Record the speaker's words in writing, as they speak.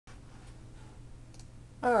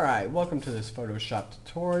Alright, welcome to this Photoshop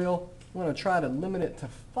tutorial. I'm going to try to limit it to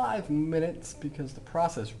 5 minutes because the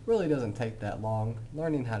process really doesn't take that long.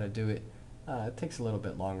 Learning how to do it, it takes a little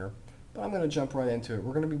bit longer. But I'm going to jump right into it.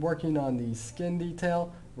 We're going to be working on the skin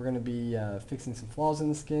detail. We're going to be fixing some flaws in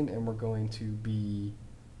the skin, and we're going to be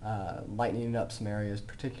lightening up some areas,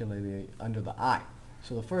 particularly under the eye.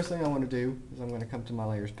 So the first thing I want to do is I'm going to come to my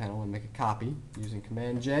layers panel and make a copy. Using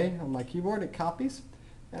Command J on my keyboard, it copies.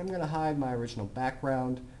 And I'm going to hide my original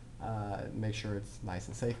background, make sure it's nice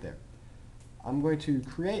and safe there. I'm going to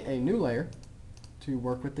create a new layer to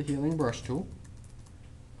work with the healing brush tool.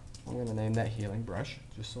 I'm going to name that healing brush,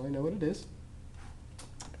 just so I know what it is.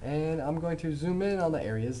 And I'm going to zoom in on the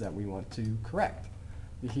areas that we want to correct.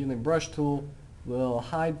 The healing brush tool will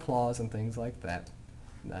hide flaws and things like that.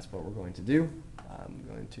 And that's what we're going to do. I'm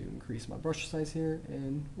going to increase my brush size here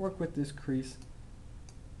and work with this crease.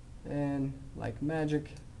 And like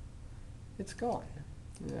magic, it's gone.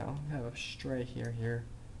 You know, have a stray here,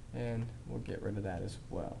 and we'll get rid of that as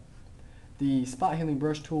well. The spot healing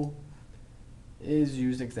brush tool is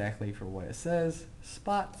used exactly for what it says,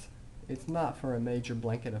 spots. It's not for a major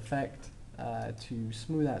blanket effect to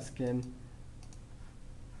smooth out skin.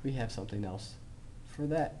 We have something else for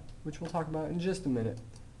that, which we'll talk about in just a minute.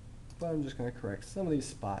 But I'm just going to correct some of these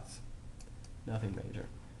spots. Nothing major.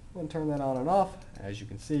 I'm going to turn that on and off. As you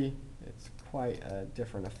can see, it's quite a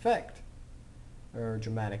different effect or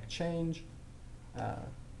dramatic change.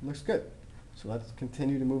 Looks good. So let's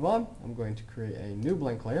continue to move on. I'm going to create a new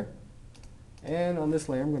blank layer. And on this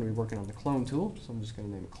layer, I'm going to be working on the clone tool. So I'm just going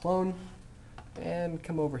to name it clone and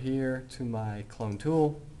come over here to my clone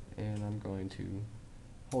tool. And I'm going to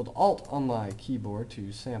hold Alt on my keyboard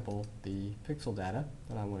to sample the pixel data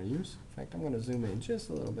that I want to use. In fact, I'm going to zoom in just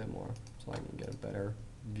a little bit more so I can get a better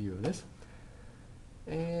view of this.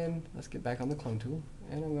 And let's get back on the clone tool,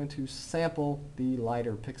 and I'm going to sample the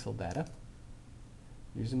lighter pixel data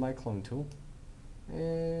using my clone tool,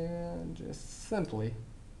 and just simply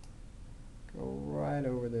go right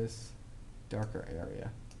over this darker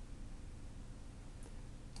area.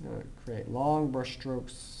 I'm going to create long brush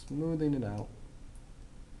strokes, smoothing it out,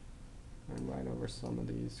 and right over some of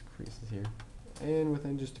these creases here. And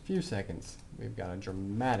within just a few seconds, we've got a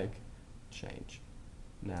dramatic change.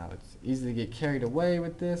 Now, it's easy to get carried away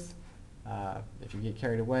with this. If you get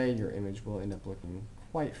carried away, your image will end up looking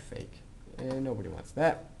quite fake, and nobody wants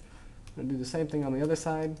that. I'm going to do the same thing on the other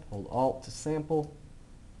side. Hold Alt to sample,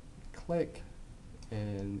 click,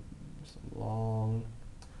 and some long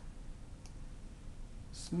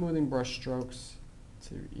smoothing brush strokes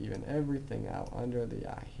to even everything out under the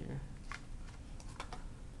eye here.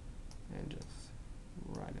 And just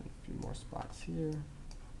right in a few more spots here.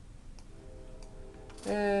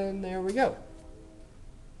 And there we go.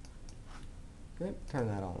 Good. Turn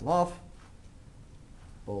that on and off.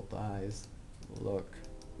 Both eyes look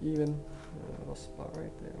even. A little spot right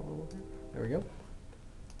there. There we go.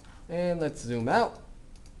 And let's zoom out.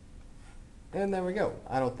 And there we go.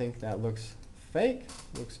 I don't think that looks fake.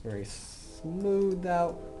 Looks very smoothed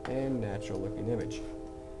out and natural looking image.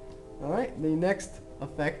 Alright, the next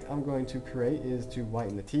effect I'm going to create is to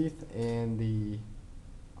whiten the teeth and the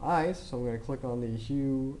eyes. So I'm going to click on the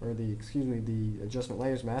the adjustment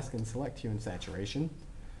layers mask and select hue and saturation.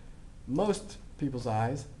 Most people's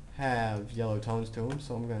eyes have yellow tones to them,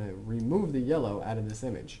 so I'm going to remove the yellow out of this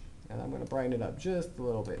image, and I'm going to brighten it up just a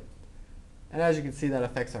little bit. And as you can see, that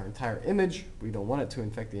affects our entire image. We don't want it to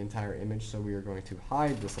infect the entire image, so we are going to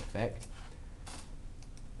hide this effect.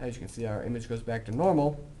 As you can see, our image goes back to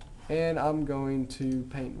normal, and I'm going to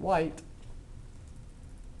paint white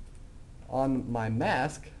on my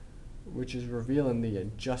mask, which is revealing the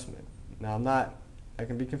adjustment. Now I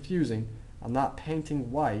can be confusing. I'm not painting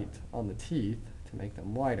white on the teeth to make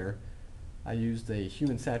them whiter. I used a hue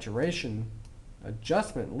and saturation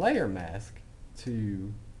adjustment layer mask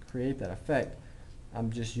to create that effect. I'm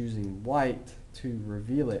just using white to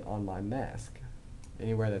reveal it on my mask.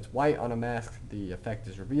 Anywhere that's white on a mask, the effect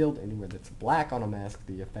is revealed. Anywhere that's black on a mask,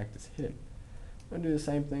 the effect is hidden. I'm going to do the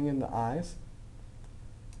same thing in the eyes.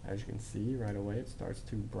 As you can see right away, it starts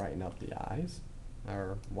to brighten up the eyes,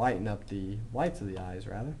 or whiten up the whites of the eyes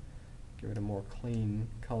rather. Give it a more clean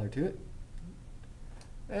color to it.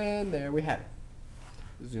 And there we have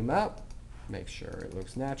it. Zoom out, make sure it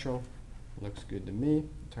looks natural. Looks good to me.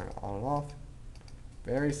 Turn it on and off.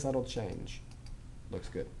 Very subtle change. Looks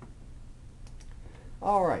good.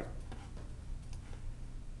 Alright.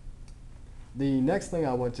 The next thing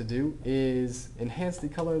I want to do is enhance the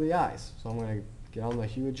color of the eyes. So I'm going to get on the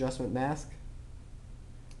hue adjustment mask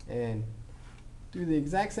and do the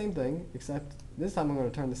exact same thing, except this time I'm going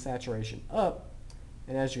to turn the saturation up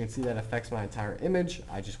And as you can see, that affects my entire image.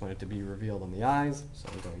 I just want it to be revealed on the eyes, so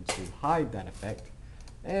I'm going to hide that effect.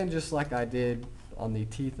 And just like I did on the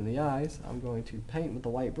teeth and the eyes, I'm going to paint with the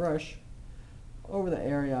white brush over the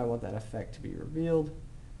area I want that effect to be revealed.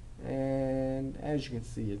 And as you can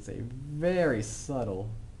see, it's a very subtle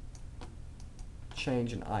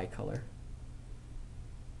change in eye color.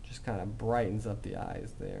 Just kind of brightens up the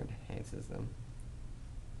eyes there, enhances them.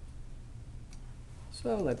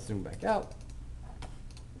 So let's zoom back out.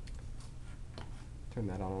 Turn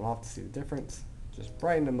that on and off to see the difference. Just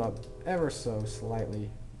brighten them up ever so slightly.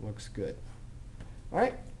 Looks good.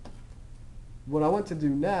 Alright. What I want to do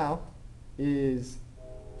now is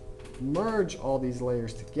merge all these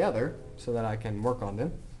layers together so that I can work on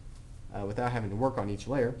them without having to work on each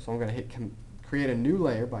layer. So I'm going to hit create a new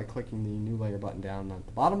layer by clicking the new layer button down at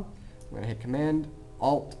the bottom. I'm going to hit Command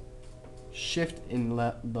Alt Shift in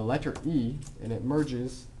the letter E, and it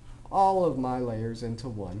merges all of my layers into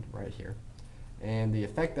one right here. And the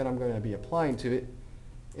effect that I'm going to be applying to it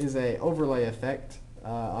is a overlay effect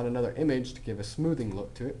on another image to give a smoothing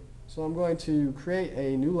look to it. So I'm going to create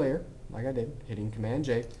a new layer like I did, hitting Command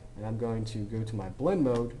J, and I'm going to go to my blend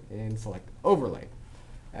mode and select overlay.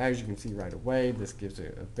 As you can see right away, this gives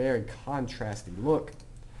it a very contrasty look.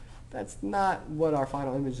 That's not what our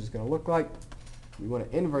final image is going to look like. We want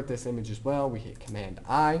to invert this image as well. We hit Command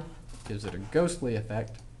I, gives it a ghostly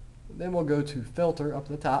effect. Then we'll go to Filter up at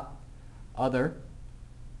the top, Other,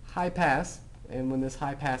 High Pass, and when this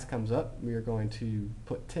high pass comes up, we are going to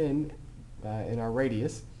put 10 in our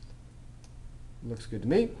radius. Looks good to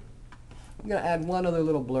me. I'm going to add one other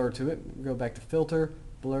little blur to it. Go back to Filter,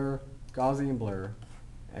 Blur, Gaussian Blur.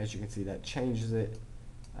 As you can see, that changes it.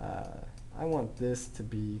 I want this to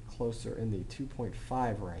be closer in the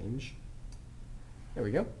 2.5 range. There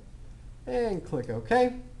we go. And click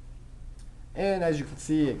OK. And as you can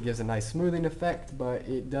see, it gives a nice smoothing effect, but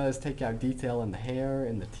it does take out detail in the hair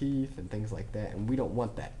and the teeth and things like that, and we don't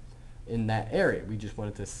want that in that area. We just want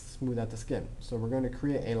it to smooth out the skin. So we're going to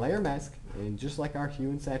create a layer mask, and just like our hue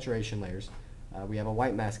and saturation layers, we have a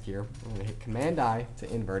white mask here. I'm going to hit Command I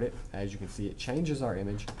to invert it. As you can see, it changes our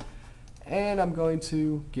image. And I'm going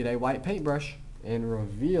to get a white paintbrush and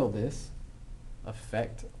reveal this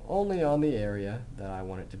effect only on the area that I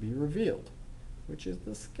want it to be revealed, which is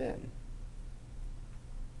the skin.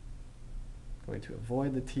 Going to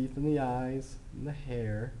avoid the teeth and the eyes and the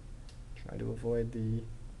hair. Try to avoid the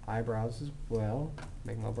eyebrows as well.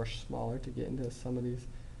 Make my brush smaller to get into some of these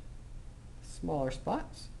smaller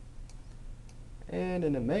spots. And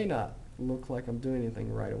it may not look like I'm doing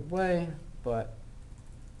anything right away, but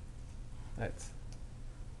let's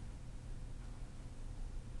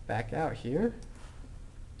back out here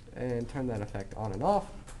and turn that effect on and off,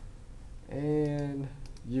 and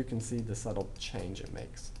you can see the subtle change it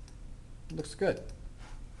makes. Looks good.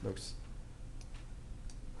 Looks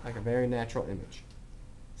like a very natural image.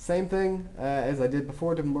 Same thing as I did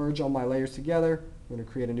before to merge all my layers together. I'm going to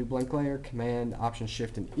create a new blank layer, Command, Option,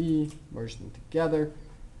 Shift, and E, merge them together.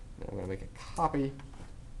 And I'm going to make a copy.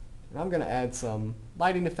 And I'm going to add some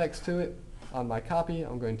lighting effects to it. On my copy,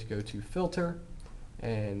 I'm going to go to Filter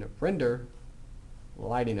and Render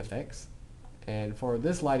Lighting Effects. And for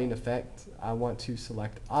this lighting effect, I want to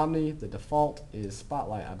select Omni. The default is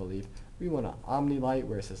Spotlight, I believe. We want an Omni light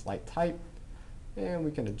where it says light type, and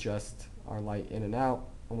we can adjust our light in and out.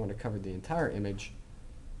 I want to cover the entire image.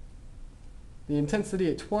 The intensity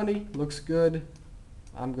at 20 looks good.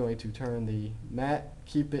 I'm going to turn the matte,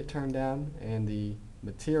 keep it turned down, and the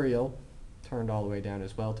material turned all the way down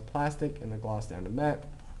as well to plastic, and the gloss down to matte.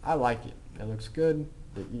 I like it. It looks good.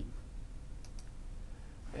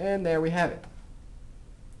 And there we have it.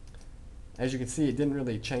 As you can see, it didn't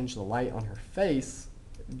really change the light on her face,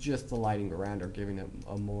 just the lighting around her, giving it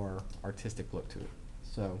a more artistic look to it.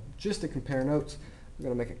 So just to compare notes, I'm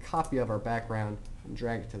going to make a copy of our background and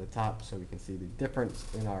drag it to the top so we can see the difference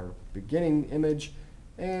in our beginning image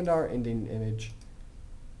and our ending image.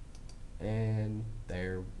 And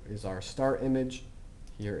there is our start image.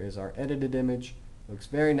 Here is our edited image. Looks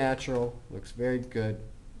very natural, looks very good.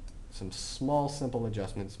 Some small, simple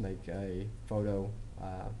adjustments make a photo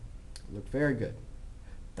look very good.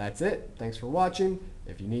 That's it. Thanks for watching.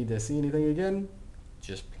 If you need to see anything again,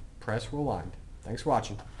 just press rewind. Thanks for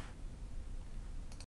watching.